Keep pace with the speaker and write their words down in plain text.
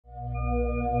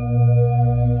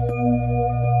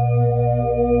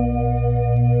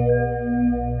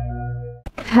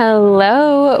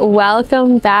Hello,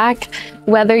 welcome back.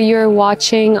 Whether you're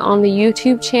watching on the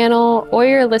YouTube channel or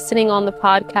you're listening on the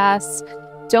podcast,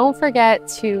 don't forget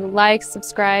to like,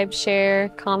 subscribe, share,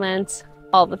 comment,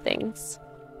 all the things.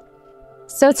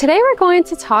 So today we're going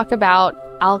to talk about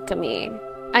alchemy.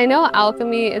 I know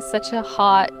alchemy is such a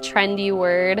hot, trendy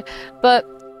word, but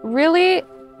really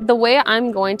the way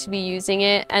I'm going to be using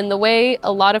it and the way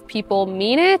a lot of people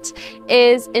mean it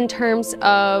is in terms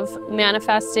of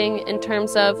manifesting, in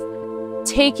terms of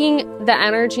taking the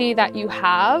energy that you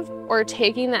have or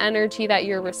taking the energy that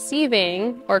you're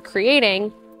receiving or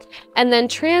creating and then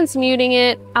transmuting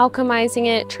it, alchemizing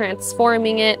it,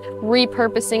 transforming it,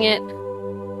 repurposing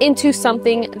it into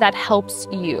something that helps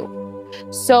you.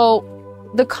 So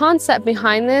the concept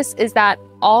behind this is that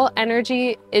all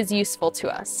energy is useful to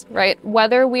us, right?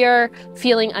 Whether we are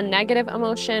feeling a negative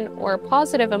emotion or a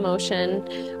positive emotion,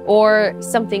 or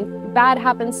something bad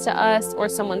happens to us, or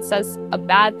someone says a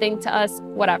bad thing to us,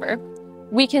 whatever,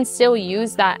 we can still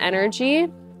use that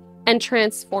energy and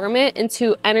transform it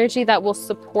into energy that will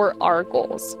support our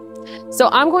goals. So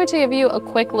I'm going to give you a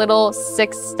quick little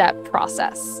 6-step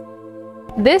process.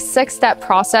 This 6-step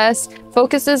process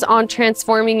focuses on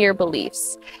transforming your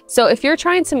beliefs. So if you're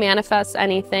trying to manifest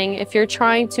anything, if you're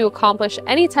trying to accomplish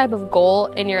any type of goal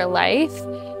in your life,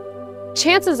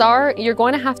 chances are you're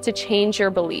going to have to change your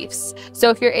beliefs. So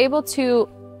if you're able to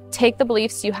take the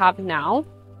beliefs you have now,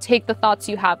 take the thoughts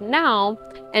you have now,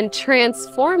 and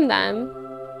transform them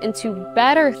into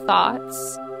better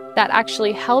thoughts that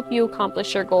actually help you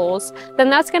accomplish your goals, then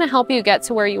that's going to help you get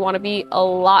to where you want to be a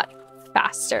lot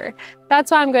faster.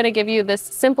 That's why I'm going to give you this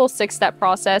simple 6-step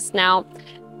process. Now,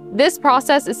 this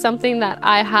process is something that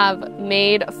I have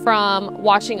made from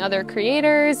watching other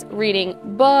creators, reading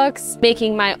books,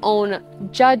 making my own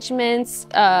judgments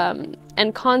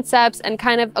and concepts, and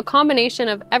kind of a combination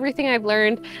of everything I've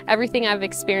learned, everything I've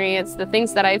experienced, the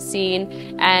things that I've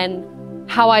seen, and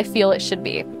how I feel it should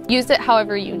be. Use it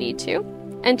however you need to,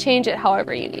 and change it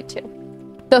however you need to.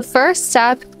 The first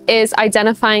step is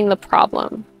identifying the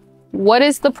problem. What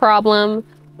is the problem?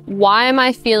 Why am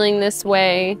I feeling this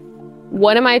way?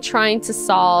 What am I trying to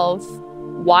solve?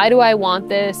 Why do I want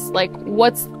this? Like,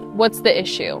 what's the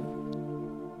issue?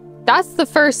 That's the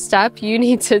first step you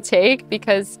need to take,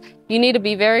 because you need to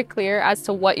be very clear as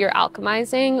to what you're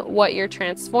alchemizing, what you're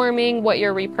transforming, what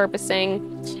you're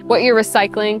repurposing, what you're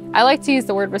recycling. I like to use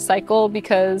the word recycle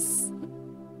because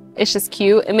it's just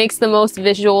cute. It makes the most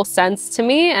visual sense to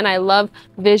me, and I love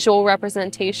visual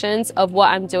representations of what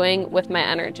I'm doing with my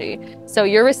energy. So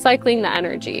you're recycling the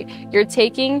energy. You're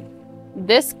taking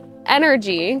this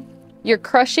energy, you're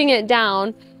crushing it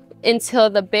down into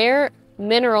the bare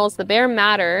minerals, the bare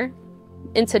matter,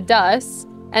 into dust,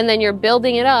 and then you're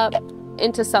building it up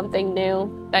into something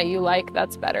new that you like,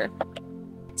 that's better.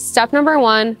 Step number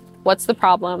 1, what's the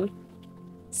problem?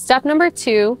 Step number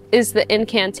 2 is the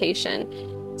incantation.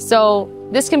 So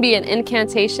this can be an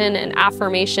incantation, an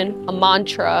affirmation, a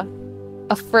mantra,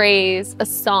 a phrase, a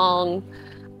song,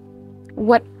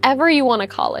 whatever you want to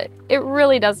call it. It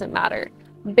really doesn't matter.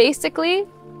 Basically,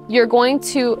 you're going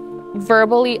to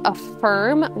verbally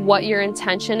affirm what your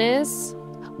intention is,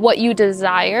 what you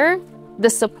desire, the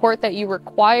support that you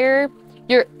require.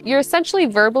 You're essentially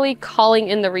verbally calling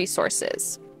in the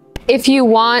resources. If you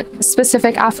want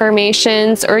specific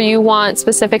affirmations or you want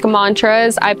specific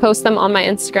mantras, I post them on my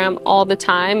Instagram all the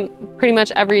time. Pretty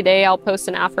much every day I'll post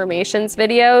an affirmations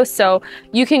video. So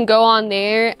you can go on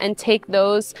there and take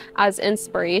those as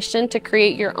inspiration to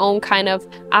create your own kind of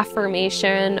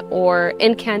affirmation or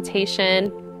incantation,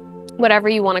 whatever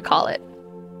you want to call it.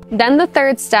 Then the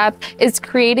third step is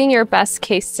creating your best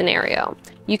case scenario.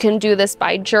 You can do this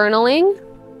by journaling.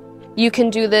 You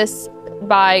can do this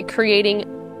by creating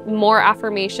more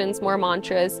affirmations, more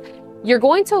mantras. You're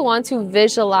going to want to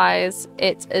visualize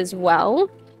it as well.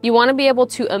 You want to be able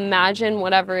to imagine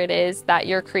whatever it is that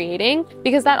you're creating,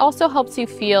 because that also helps you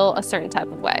feel a certain type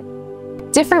of way.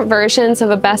 Different versions of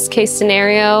a best case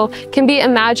scenario can be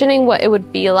imagining what it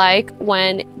would be like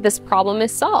when this problem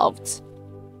is solved,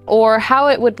 or how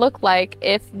it would look like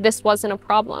if this wasn't a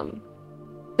problem.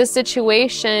 The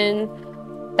situation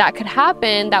that could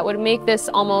happen that would make this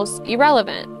almost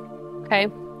irrelevant, okay?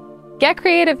 Get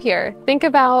creative here. Think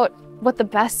about what the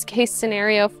best case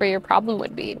scenario for your problem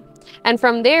would be. And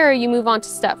from there, you move on to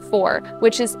step 4,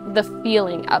 which is the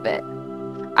feeling of it.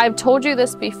 I've told you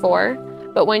this before,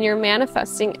 but when you're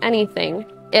manifesting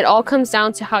anything, it all comes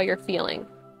down to how you're feeling.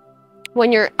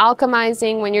 When you're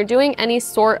alchemizing, when you're doing any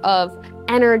sort of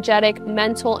energetic,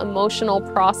 mental, emotional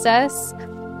process,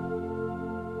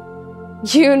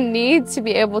 you need to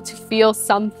be able to feel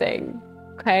something,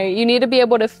 okay? You need to be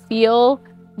able to feel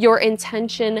your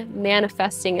intention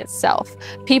manifesting itself.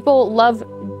 People love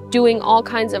doing all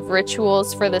kinds of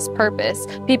rituals for this purpose.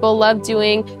 People love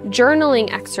doing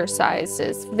journaling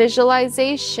exercises,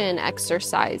 visualization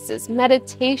exercises,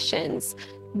 meditations.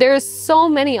 There's so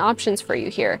many options for you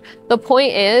here. The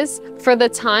point is, for the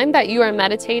time that you are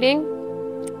meditating,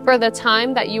 for the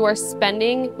time that you are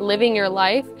spending living your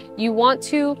life, you want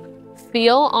to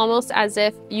feel almost as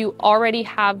if you already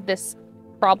have this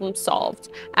problem solved,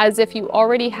 as if you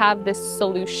already have this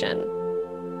solution,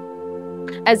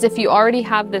 as if you already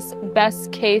have this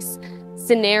best case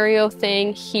scenario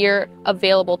thing here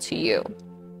available to you.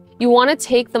 You want to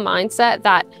take the mindset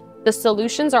that the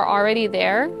solutions are already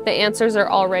there, the answers are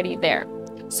already there.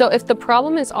 So if the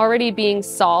problem is already being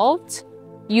solved,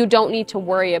 you don't need to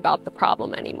worry about the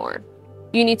problem anymore.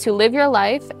 You need to live your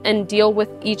life and deal with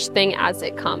each thing as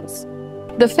it comes.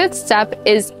 The fifth step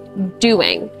is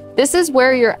doing. This is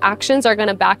where your actions are going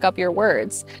to back up your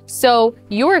words. So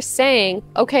you're saying,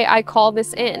 okay, I call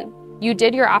this in. You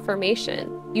did your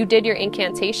affirmation. You did your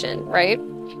incantation, right?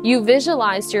 You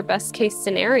visualized your best case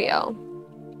scenario.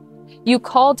 You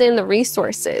called in the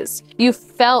resources. You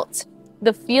felt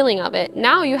the feeling of it.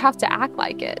 Now you have to act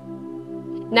like it.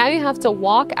 Now you have to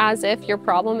walk as if your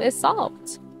problem is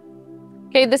solved.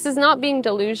 Okay, this is not being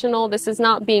delusional. This is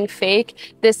not being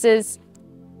fake. This is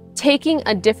taking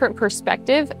a different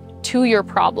perspective to your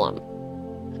problem.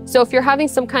 So if you're having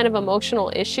some kind of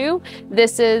emotional issue,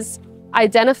 this is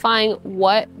identifying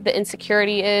what the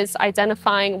insecurity is,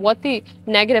 identifying what the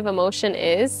negative emotion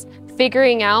is,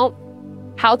 figuring out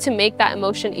how to make that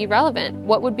emotion irrelevant.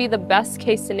 What would be the best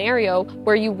case scenario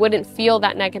where you wouldn't feel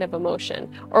that negative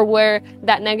emotion, or where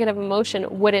that negative emotion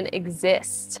wouldn't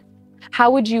exist? How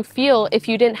would you feel if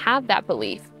you didn't have that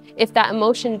belief? If that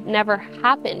emotion never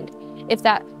happened? If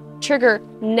that trigger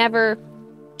never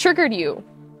triggered you?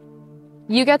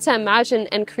 You get to imagine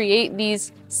and create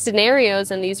these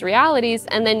scenarios and these realities,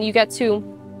 and then you get to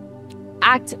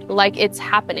act like it's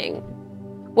happening.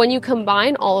 When you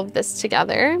combine all of this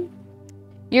together,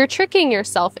 you're tricking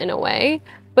yourself in a way,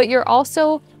 but you're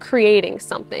also creating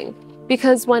something.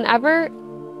 Because whenever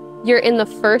you're in the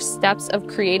first steps of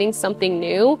creating something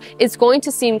new, it's going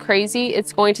to seem crazy,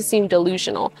 it's going to seem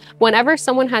delusional. Whenever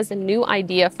someone has a new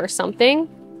idea for something,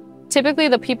 typically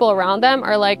the people around them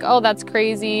are like, oh, that's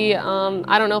crazy,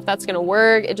 I don't know if that's gonna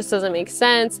work, it just doesn't make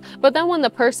sense. But then when the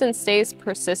person stays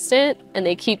persistent and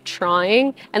they keep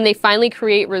trying and they finally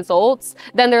create results,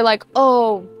 then they're like,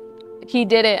 oh, he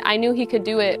did it, I knew he could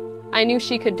do it, I knew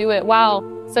she could do it, wow,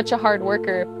 such a hard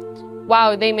worker,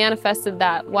 wow, they manifested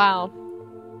that, wow.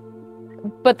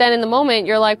 But then in the moment,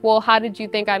 you're like, well, how did you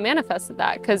think I manifested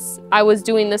that? Because I was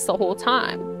doing this the whole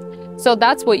time. So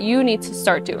that's what you need to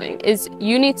start doing, is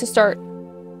you need to start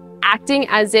acting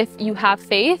as if you have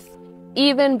faith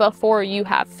even before you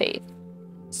have faith.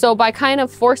 So by kind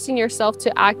of forcing yourself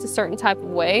to act a certain type of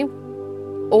way,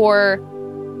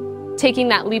 or taking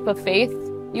that leap of faith,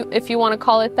 if you want to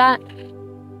call it that,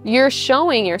 you're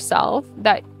showing yourself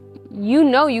that you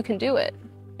know you can do it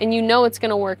and you know it's going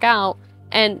to work out.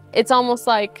 And it's almost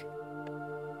like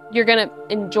you're going to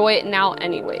enjoy it now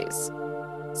anyways.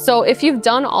 So if you've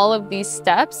done all of these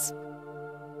steps,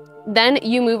 then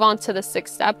you move on to the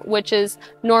sixth step, which is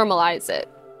normalize it.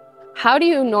 How do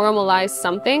you normalize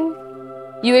something?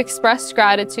 You express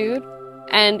gratitude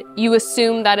and you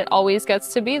assume that it always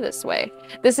gets to be this way.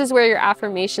 This is where your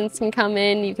affirmations can come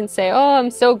in. You can say, oh,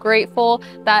 I'm so grateful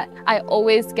that I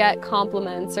always get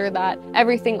compliments, or that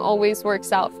everything always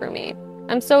works out for me.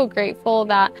 I'm so grateful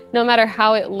that no matter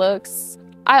how it looks,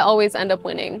 I always end up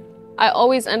winning. I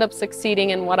always end up succeeding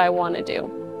in what I want to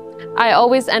do. I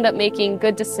always end up making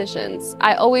good decisions.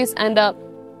 I always end up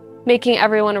making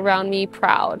everyone around me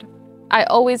proud. I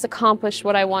always accomplish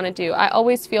what I want to do. I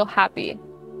always feel happy.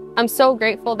 I'm so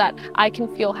grateful that I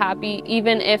can feel happy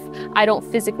even if I don't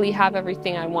physically have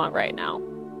everything I want right now.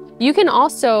 You can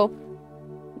also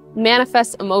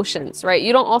manifest emotions, right?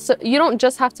 You don't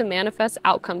just have to manifest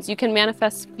outcomes. You can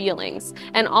manifest feelings.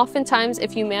 And oftentimes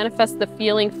if you manifest the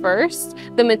feeling first,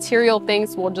 the material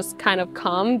things will just kind of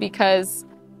come because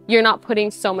you're not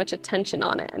putting so much attention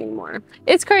on it anymore.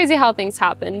 It's crazy how things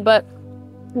happen, but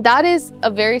that is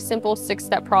a very simple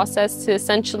 6-step process to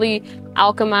essentially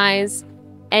alchemize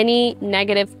any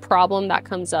negative problem that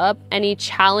comes up, any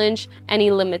challenge,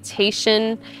 any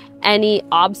limitation, any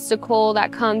obstacle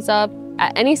that comes up.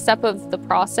 At any step of the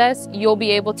process, you'll be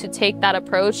able to take that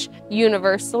approach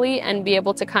universally and be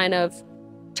able to kind of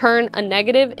turn a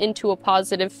negative into a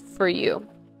positive for you.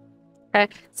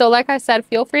 Okay, so like I said,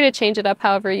 feel free to change it up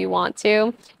however you want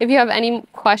to. If you have any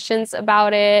questions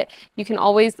about it, you can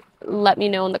always let me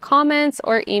know in the comments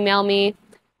or email me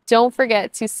Don't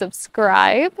forget to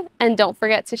subscribe, and don't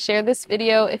forget to share this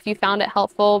video if you found it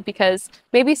helpful, because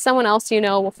maybe someone else you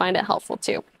know will find it helpful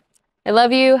too. I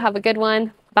love you. Have a good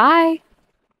one. Bye.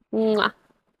 Mwah.